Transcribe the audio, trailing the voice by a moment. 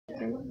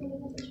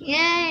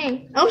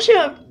Okay. Oh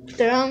shoot,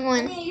 the wrong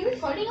one. Are you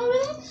recording over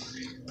there?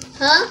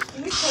 Huh?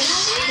 You recording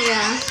over there?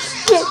 Yeah.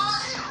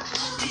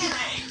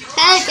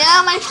 Hey, get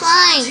out of my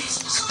slime!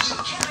 This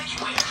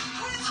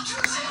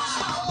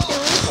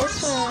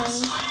one.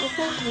 This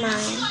one's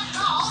mine.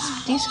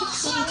 These are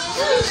cool.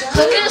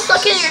 Look at it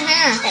stuck in your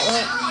hair.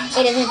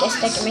 It doesn't get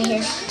stuck in my hair.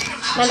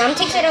 My mom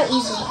takes it out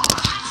easily.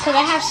 Because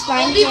I have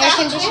slime hair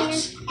conditioner.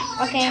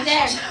 Okay.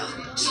 There.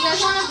 You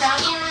guys want a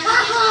brownie?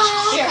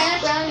 Here. What kind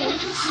of brownie?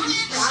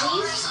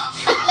 Brownies?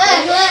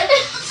 Regular?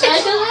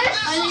 Regular?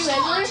 Are they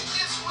regular?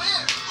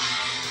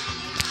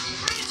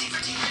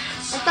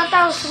 I thought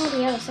that was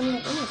somebody else. I'm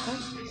like, oh my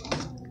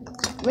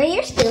god. Ray,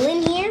 you're still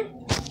in here?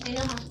 I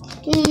know.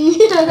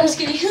 Just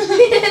kidding.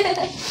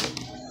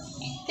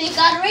 Thank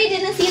God Ray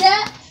didn't see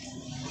that.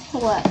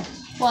 What?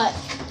 What?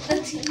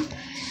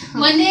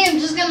 One day I'm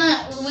just gonna,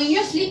 when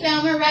you're sleeping,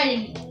 I'm gonna write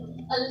it.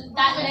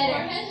 That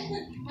letter.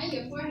 On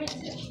your forehead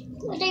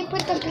too. Where did you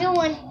put the blue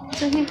one?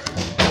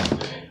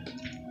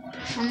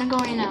 I'm gonna go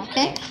right now,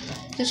 okay?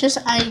 It's just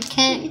I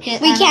can't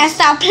get. We can't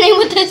stop playing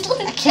with this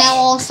one. I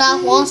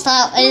can't. Won't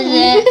stop. Is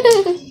it?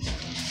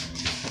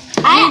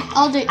 I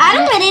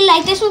don't really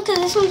like this one because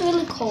this one's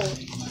really cold.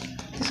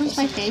 This one's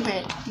my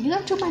favorite. You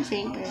have two of my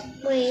favorite.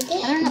 Wait,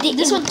 I don't know.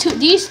 This one, two.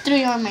 These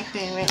three are my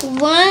favorite.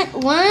 One,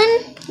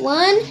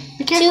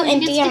 two,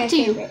 and three are my to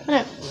you. favorite. What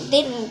up?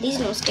 These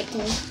don't stick to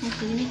me.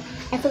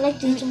 I feel like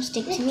these don't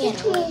stick to me. I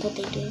don't like what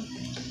they do.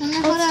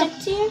 Hold Oh, up.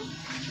 stick to you?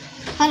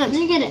 Hold up. Let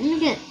me get it.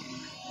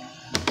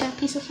 Got a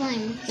piece of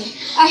slime. Okay.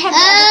 I have.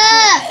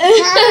 Ah!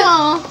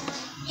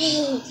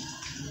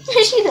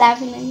 She's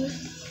laughing at me.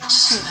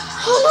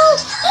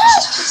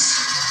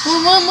 Oh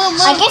no!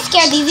 I get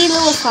scared. These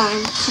little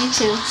slime. Me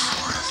too.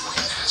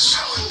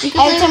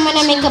 Every time when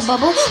I make a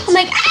bubble, I'm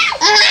like,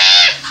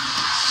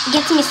 ah! It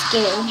gets me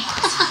scared.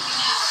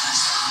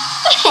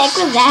 What the heck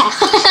was that?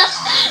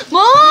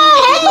 Mom!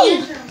 Hold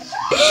it.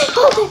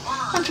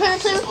 I'm trying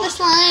to play with the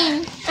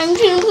slime. I'm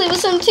trying to play with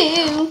some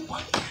too.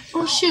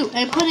 Oh shoot!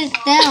 I put it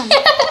down.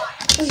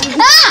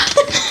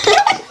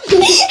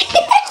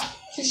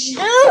 This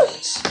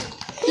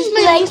is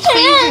my least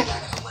favorite.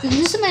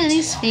 This is my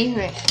least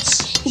favorite.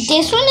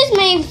 This one is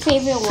my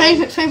favorite one.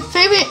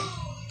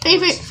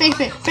 Favorite.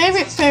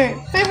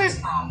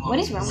 What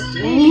is wrong with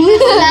you?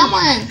 That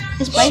one.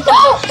 It's biting.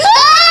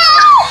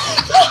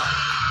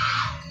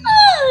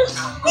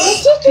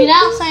 Get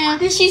out, Saya.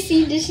 Did she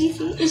see?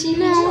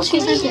 No,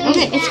 she's not there.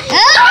 Okay, it's.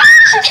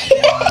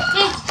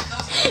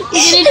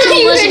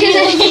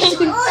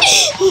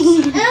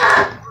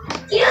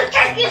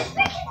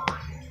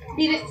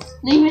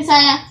 Leave it,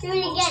 Saya. Do it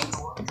again.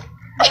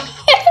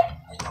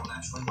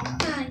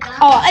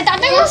 Oh, I thought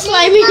there was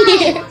slime in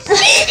here.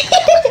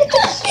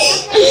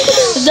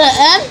 The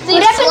empty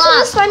What happened to the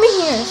slot. slime in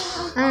here?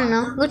 I don't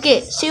know. Look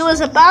it. She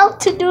was about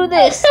to do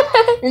this,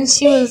 and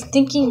she was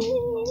thinking,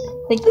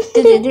 like,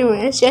 did it do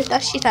it? She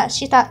thought. Oh,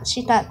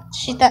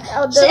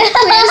 the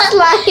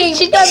slime.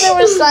 She thought there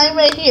was slime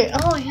right here.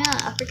 Oh yeah,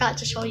 I forgot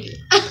to show you.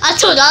 A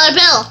 $2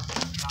 bill.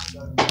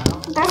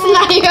 That's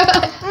not your.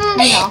 I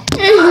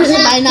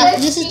know.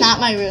 This is not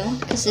my room,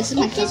 because this is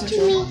my cousin's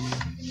room.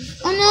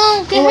 Oh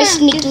no! And we're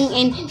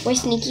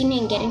sneaking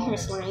and getting her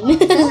slime. No,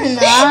 we're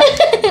not.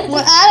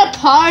 We're at a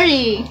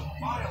party.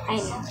 I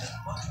know.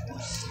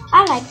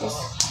 I like this.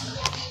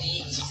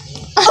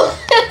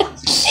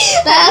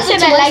 That's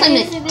what I like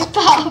it. this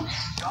pop.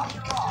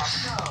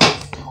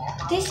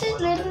 This is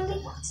literally.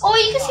 Oh,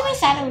 you can see my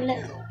shadow.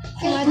 Look.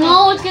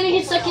 No, it's gonna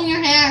get stuck in your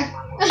hair.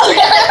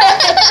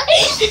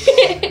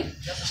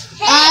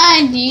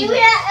 I need it. You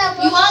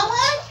want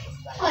one?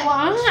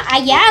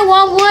 Yeah, I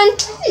want one.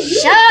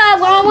 Sure, I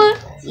want one.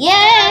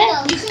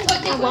 Yeah. You can go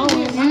take one.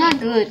 You're not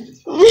good.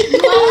 Oh,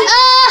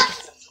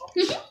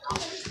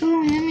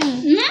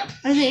 yummy.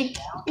 I think.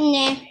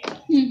 Nah.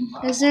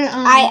 Is there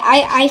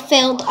I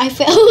failed. I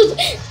failed.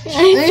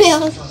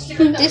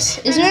 This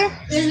is there?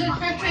 There's a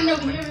friend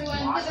over here. We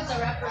want to pick up the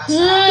wrapper.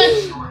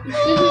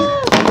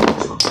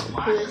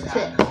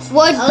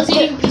 What? I was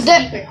eating piece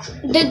of paper.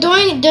 They're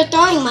throwing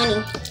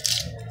money.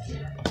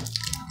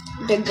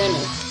 They're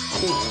gonna.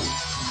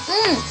 I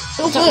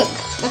don't know.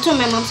 That's what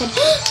my mom said.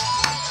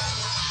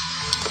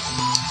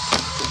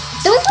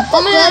 Don't put the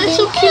Oh my god, it's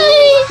so blood in.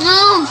 cute.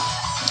 No.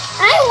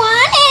 I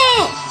want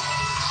it.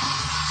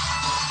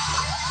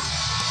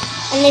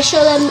 And they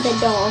show them the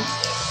doll.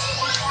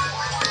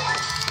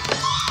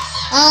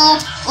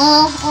 What?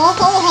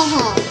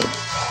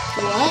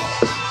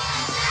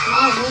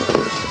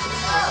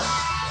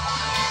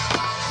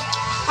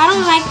 I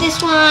don't like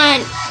this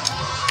one.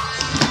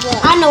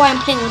 I know why I'm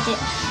playing with it.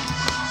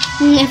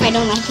 If I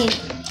don't like it.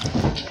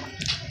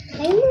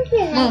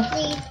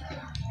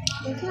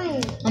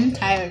 I'm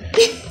tired.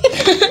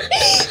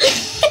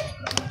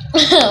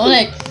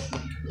 Like,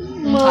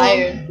 I'm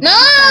tired. No!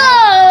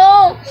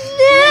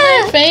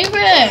 My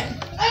favorite.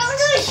 I want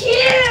to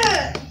hear.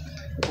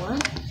 What?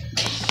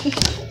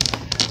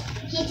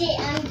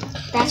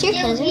 That's your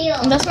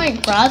cousin? That's my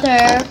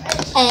brother.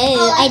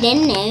 Oh, I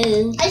didn't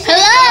know.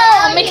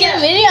 Hello! I'm making a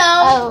video.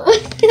 Oh.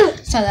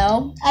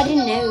 Hello. I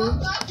didn't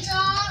know.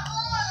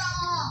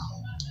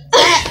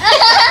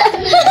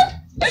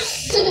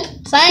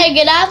 Saya,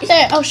 get out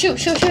there. Oh, shoot.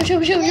 Hey,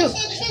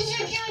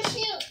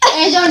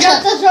 don't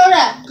drop the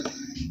soda.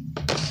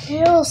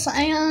 Ew,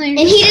 Saya. And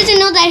he doesn't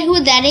know that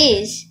who that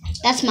is.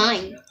 That's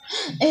mine.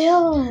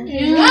 Ew.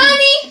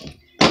 Mommy.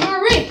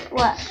 Marie.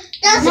 What?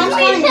 That's a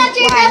green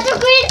patcher. That's a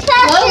green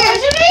patcher.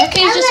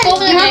 Okay, just go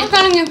there.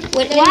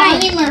 Why?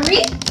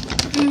 Marie.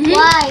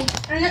 Why?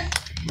 We're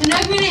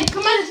not going.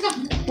 Come on, let's go.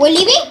 We're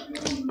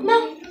leaving? Come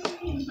on.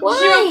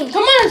 Why?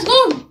 Come on, let's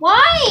go.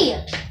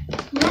 Why?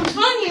 I'm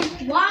telling you.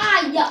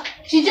 Why?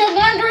 She's just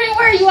wondering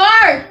where you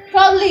are.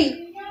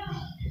 Probably.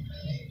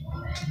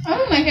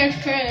 Oh, my hair's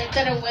curly. I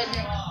thought it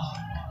wasn't.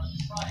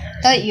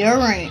 Thought you're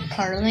right,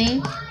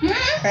 Carly.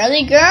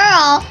 Curly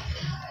girl.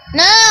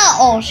 No.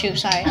 Oh, shoot.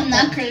 Sorry. I'm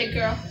not a curly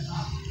girl.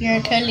 You're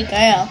a curly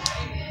girl.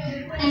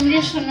 I'm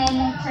just a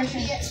normal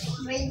person.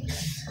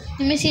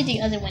 Let me see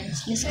the other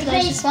ones. Let's close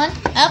this one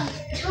up.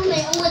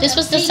 This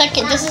was the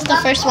second. This is the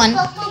first one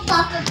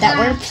that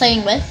we're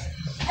playing with.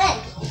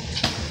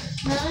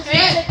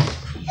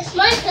 It's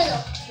my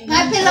pillow.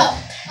 My pillow.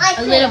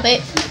 A little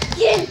bit.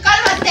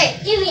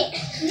 Cálmate. Give me.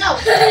 No.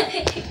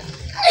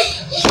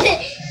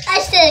 I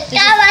said,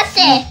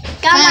 cálmate.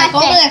 Go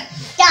over there.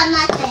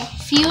 Cálmate.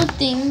 Few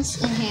things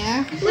in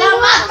here. La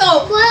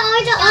mato. What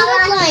are the other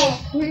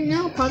ones?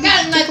 No, probably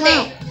stick them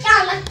out.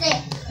 Cálmate.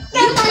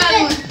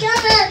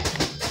 Cálmate.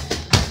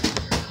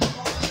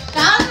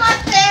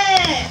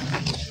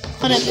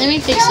 Hold up, let me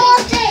fix it.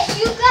 Cálmate.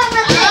 You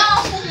cálmate. No.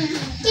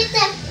 Get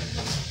them.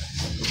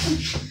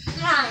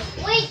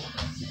 Wait.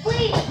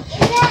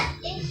 Is that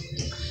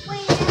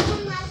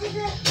one has a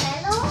good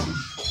pedal?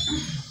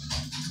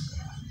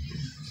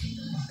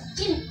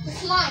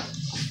 It's mine.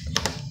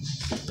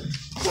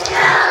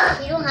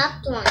 You don't have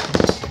to one.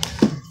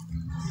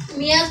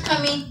 Mia's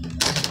coming.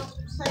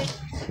 Sorry.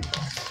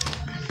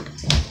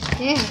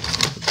 Yeah.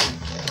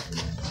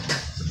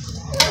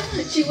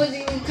 She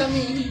wasn't even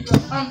coming.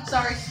 I'm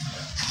sorry.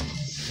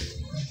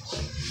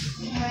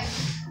 Alright.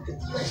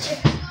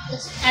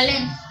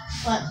 Ellen.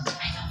 What?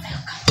 I don't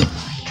feel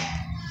comfortable here.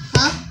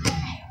 Huh?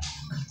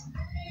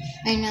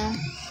 I know.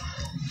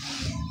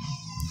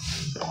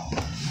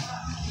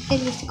 Okay,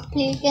 let's go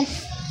play again.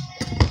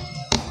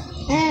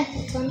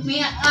 It's on.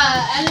 Mia,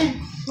 Ellen.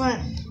 What?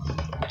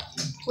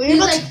 Where He's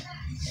you like,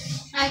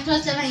 I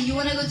told Ellen, you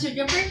want to go to the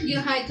jumper? You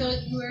know how I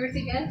told you where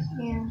to get?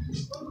 Yeah.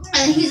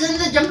 And he's in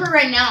the jumper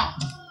right now.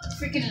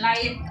 Freaking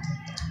liar.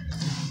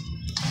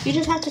 You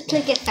just have to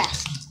click it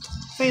fast,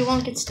 or you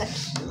won't get stuck.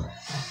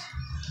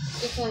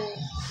 This one is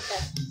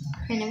stuck.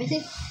 And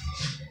everything.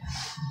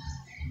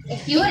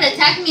 He would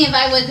attack me if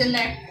I was in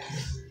there.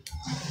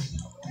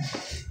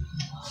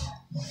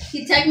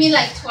 He attacked me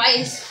like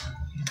twice.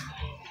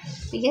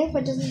 Be careful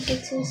it doesn't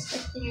get too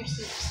stuck in your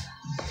seats.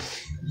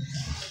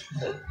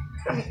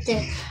 Right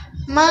there.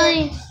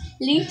 My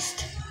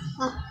least,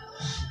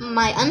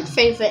 my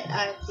unfavorite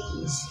are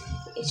these.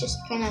 It's just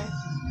kind of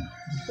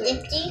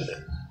Empty?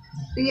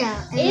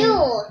 yeah.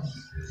 Ew.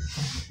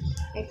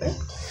 I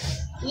burped.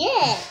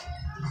 Yeah.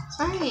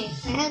 Sorry,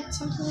 I had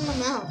something in my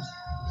mouth.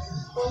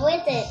 What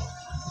was it?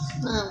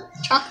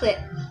 Chocolate.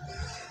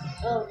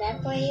 Oh,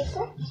 that's where you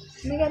go? Oh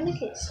my god, look at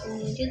this.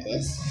 And you do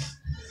this.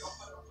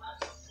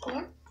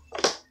 Yeah.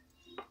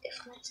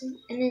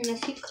 And then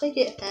if you click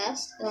it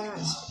fast, it'll not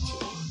switch you.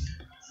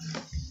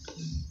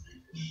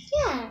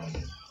 Yeah.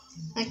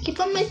 I keep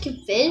on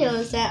making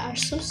videos that are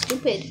so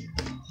stupid.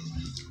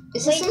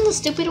 Is this one the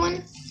stupid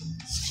one?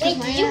 Wait,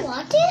 did you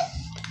want it?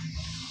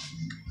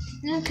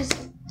 No, because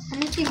I'm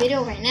making a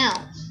video right now.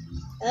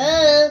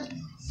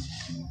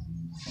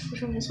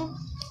 Which one, this one?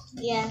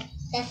 Yeah,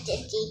 that's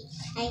it.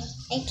 I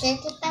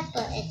clicked the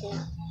pepper. It's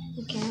not.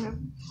 Okay.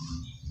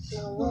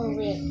 No, we'll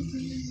wait.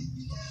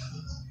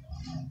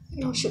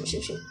 No, shoot.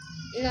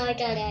 No, I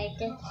got it. I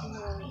did.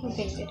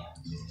 Okay, good.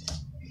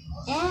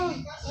 Yeah,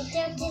 it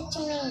did it to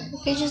me.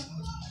 Okay, just...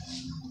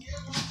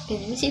 Okay,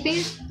 let me see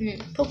your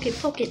finger. Poke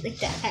it like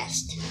that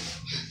fast.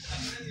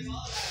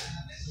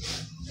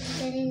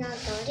 Did it not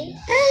got it?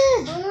 Ah!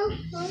 Oh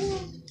no.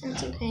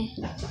 That's okay.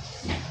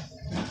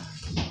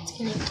 It's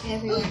gonna get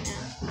everywhere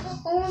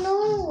now. Oh no.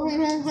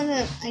 Hold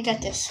up. I got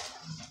this.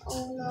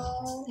 Oh no.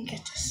 I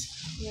got this.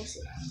 Let me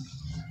see.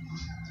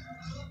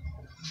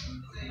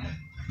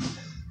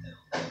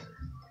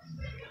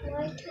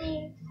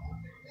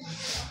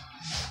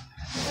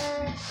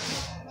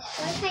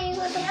 Why can't you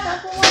go to the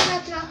purple one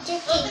that's not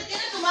sticky?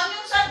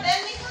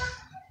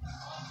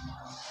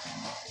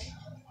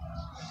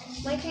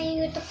 Why can't you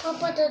get the purple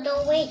that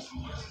don't wait?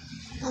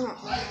 I don't know.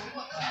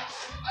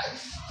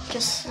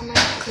 Just, I'm gonna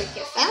click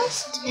it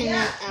fast, and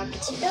then I'll get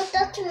It you. built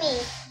up to me.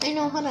 I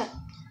know, hold up.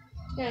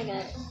 No, I got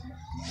it.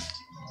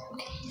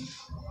 Okay.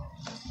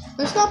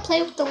 Let's not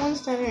play with the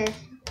ones that are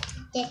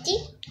Sticky?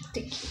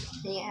 sticky.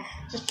 Yeah.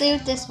 Let's play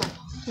with this one.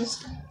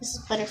 This is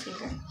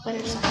Butterfinger.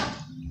 Butter something.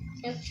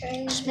 I'm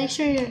trying Just to... make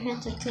sure your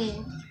hands are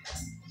clean.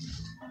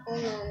 Oh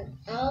no,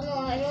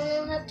 I don't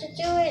know how to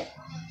do it.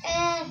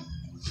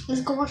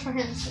 Let's go wash our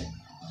hands.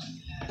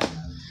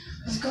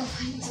 Let's go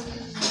find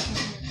something.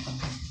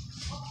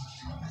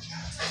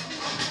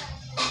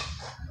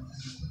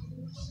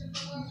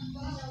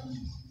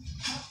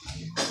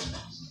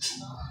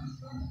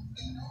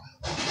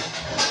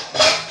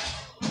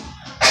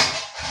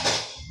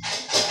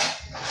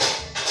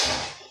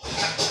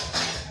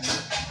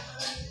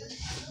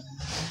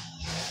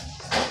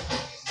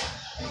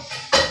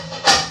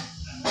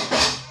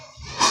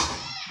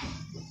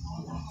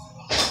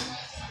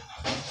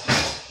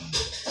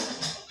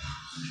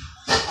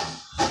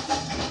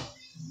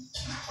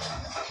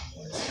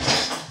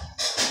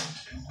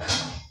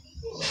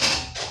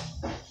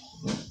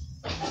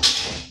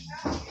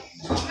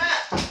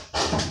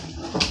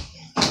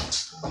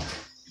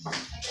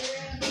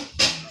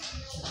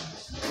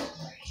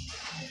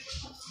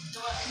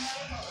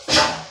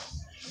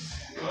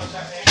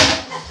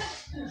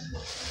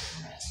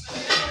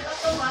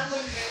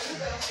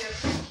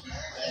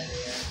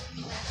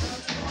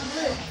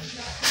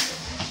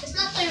 Let's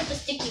not play with the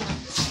sticky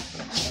ones.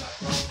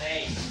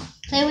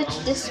 Play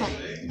with this one.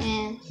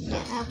 And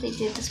yeah, I'll play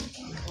this one.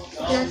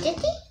 Not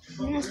sticky?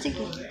 Not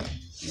sticky.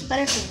 It's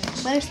better for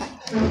you. Better slime.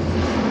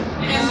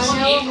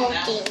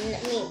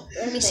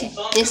 Let me see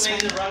this one.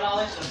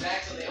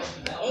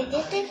 Is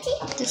it sticky?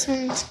 This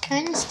one's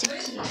kind of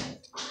sticky.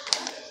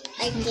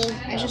 I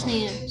think. I just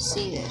need to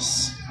see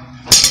this.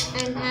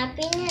 I'm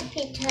happy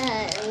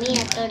because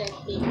Mia thought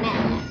it'd be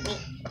mad at me.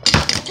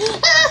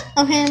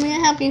 Okay, I'm gonna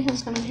help you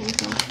because coming here.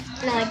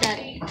 No, I got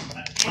it.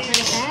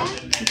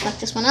 You fuck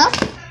this one up.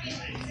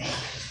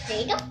 There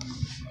you go.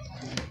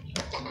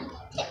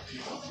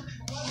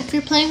 If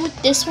you're playing with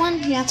this one,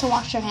 you have to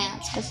wash your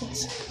hands because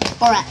it's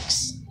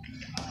borax.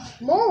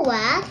 More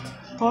what?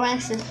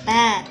 Borax is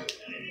bad.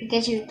 It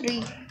gets you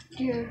three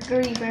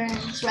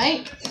burns,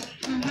 right?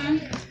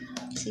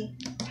 See.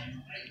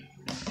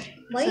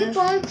 Why your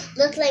phone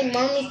look like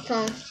mommy's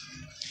phone?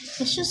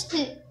 It's just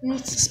it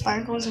needs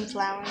sparkles and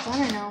flowers. I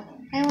don't know.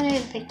 I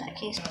wanted to pick that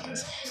case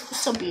because it's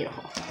so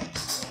beautiful.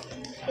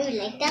 You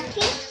like that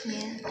cake?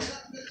 Yeah.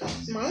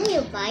 Mom,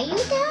 you buy you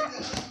that?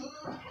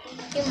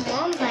 Your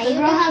mom buy The you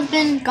girl that? has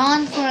been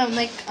gone for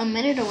like a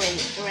minute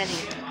already.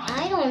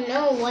 I don't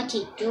know what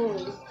he's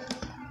doing.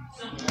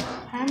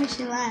 How did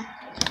she laugh?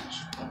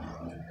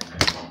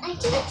 I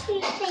think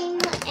she's playing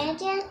the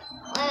edges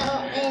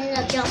in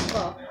the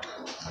jungle.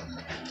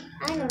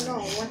 I don't know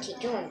what he's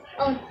doing.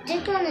 Oh,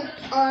 this one is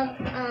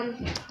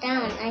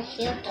down. I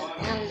hear it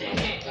down.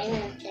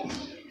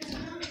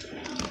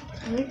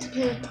 I need to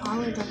play with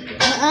taller than you.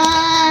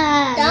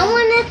 That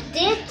one is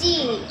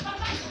dirty.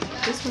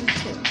 This one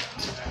too.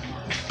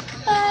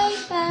 Bye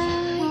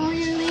bye. Oh,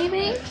 you're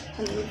leaving?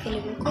 I'm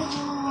leaving.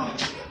 Oh.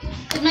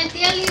 Is my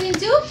tia leaving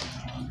too?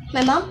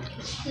 My mom?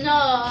 No.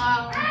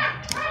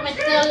 My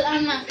tia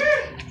Alma.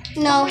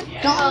 No.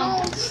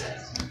 Don't. Is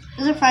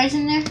there fries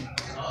in there?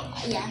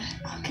 Yeah.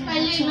 Hi,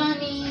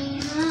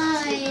 Leilani.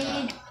 Hi.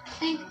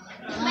 Hey.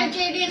 Bye,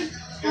 Jaden.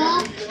 No.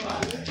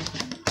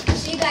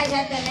 See you guys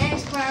at the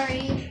next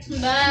party.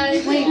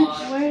 Bye. Wait,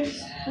 where's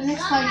the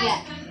next party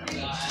at?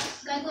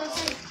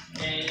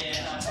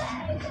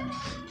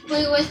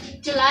 Wait,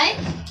 with July?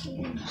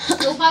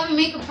 We'll probably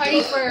make a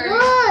party for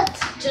What?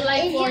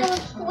 July If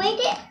 4th. you wait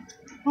it,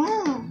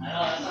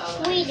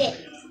 Wow. wait it.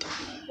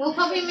 We'll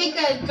probably make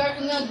a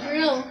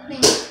grill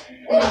thing.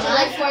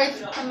 July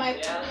 4th at my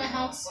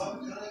house.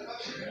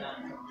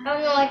 Oh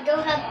no, I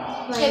don't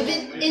have.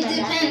 It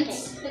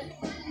depends.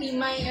 We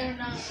might or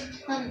not.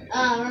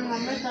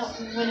 Remember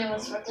when it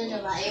was 4th of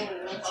July and we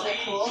went to the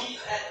pool?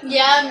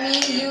 Yeah, me,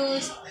 you,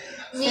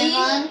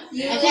 Stefan?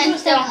 you, I think it and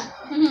was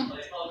Stefan.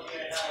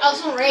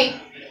 Also Ray.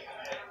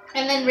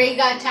 And then Ray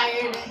got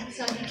tired, and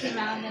so he came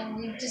out, and then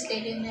we just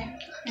stayed in there.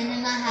 And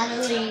then I had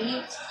to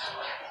leave.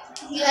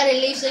 You had to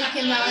leave, so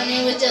he came out, and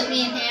it was just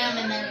me and him,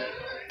 and then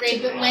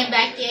Ray went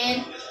back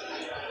in.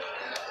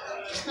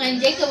 And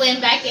Jacob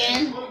went back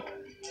in.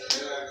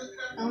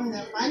 I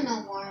wasn't fun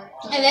no more.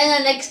 And then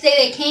the next day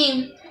they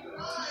came.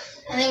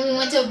 And then we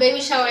went to a baby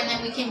shower, and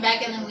then we came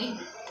back, and then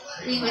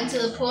we went to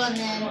the pool, and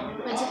then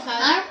went to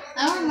class.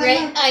 I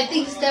remember. I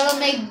think Stella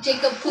made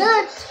Jacob poop.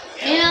 Look,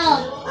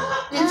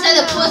 Inside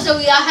the pool, so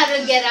we all had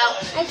to get out.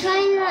 I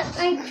try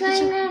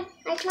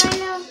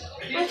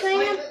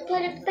to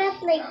put it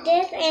back like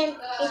this, and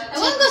it's. I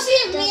want to go see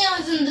if Mia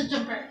was in the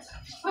jumper.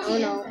 Oh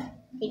no,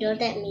 you don't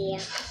let me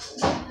out.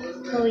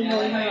 Hurry.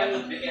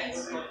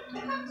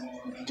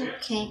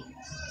 Okay.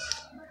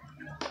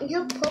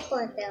 You're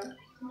purple though,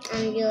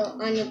 on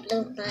your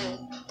blue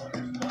line.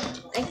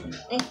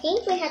 I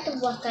think we have to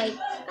walk like.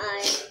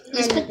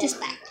 Let's put this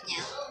back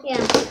now. Yeah.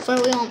 Before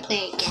we won't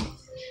play again.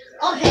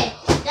 Okay,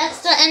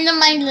 that's the end of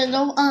my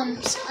little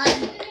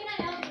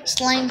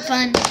slime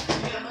fun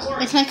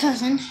with my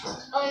cousin.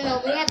 Oh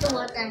no, we have to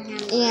walk that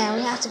hand. Yeah,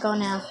 we have to go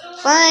now.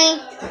 Bye.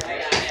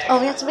 Oh,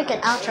 we have to make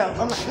an outro.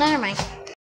 Oh, never mind.